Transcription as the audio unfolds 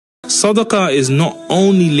Sadaqah is not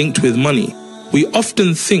only linked with money. We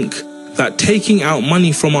often think that taking out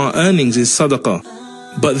money from our earnings is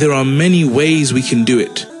sadaqah, but there are many ways we can do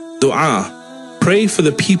it. Dua. Pray for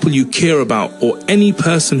the people you care about or any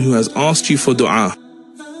person who has asked you for dua.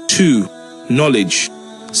 2. Knowledge.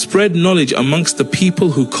 Spread knowledge amongst the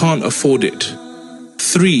people who can't afford it.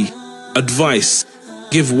 3. Advice.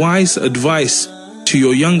 Give wise advice to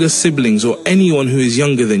your younger siblings or anyone who is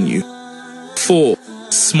younger than you. 4.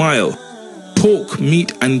 Smile. Talk,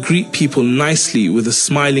 meet and greet people nicely with a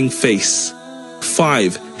smiling face.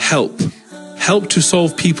 5. Help. Help to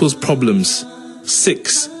solve people's problems.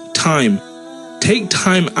 6. Time. Take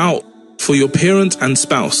time out for your parents and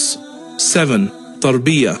spouse. 7.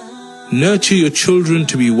 Tarbiyah. Nurture your children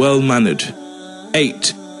to be well-mannered.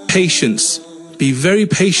 8. Patience. Be very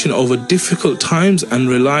patient over difficult times and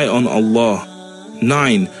rely on Allah.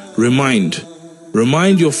 9. Remind.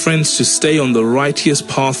 Remind your friends to stay on the righteous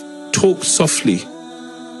path. Talk softly.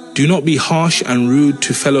 Do not be harsh and rude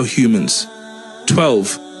to fellow humans.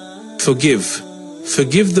 12. Forgive.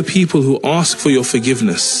 Forgive the people who ask for your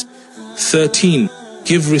forgiveness. 13.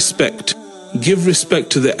 Give respect. Give respect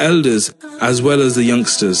to the elders as well as the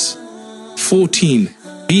youngsters. 14.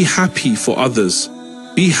 Be happy for others.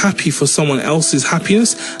 Be happy for someone else's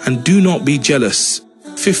happiness and do not be jealous.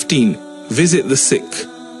 15. Visit the sick.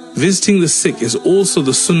 Visiting the sick is also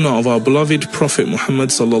the sunnah of our beloved Prophet Muhammad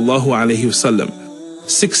sallallahu alaihi wasallam.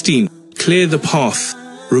 16. Clear the path.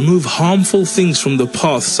 Remove harmful things from the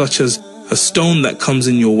path, such as a stone that comes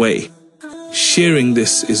in your way. Sharing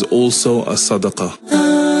this is also a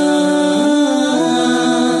sadaqah.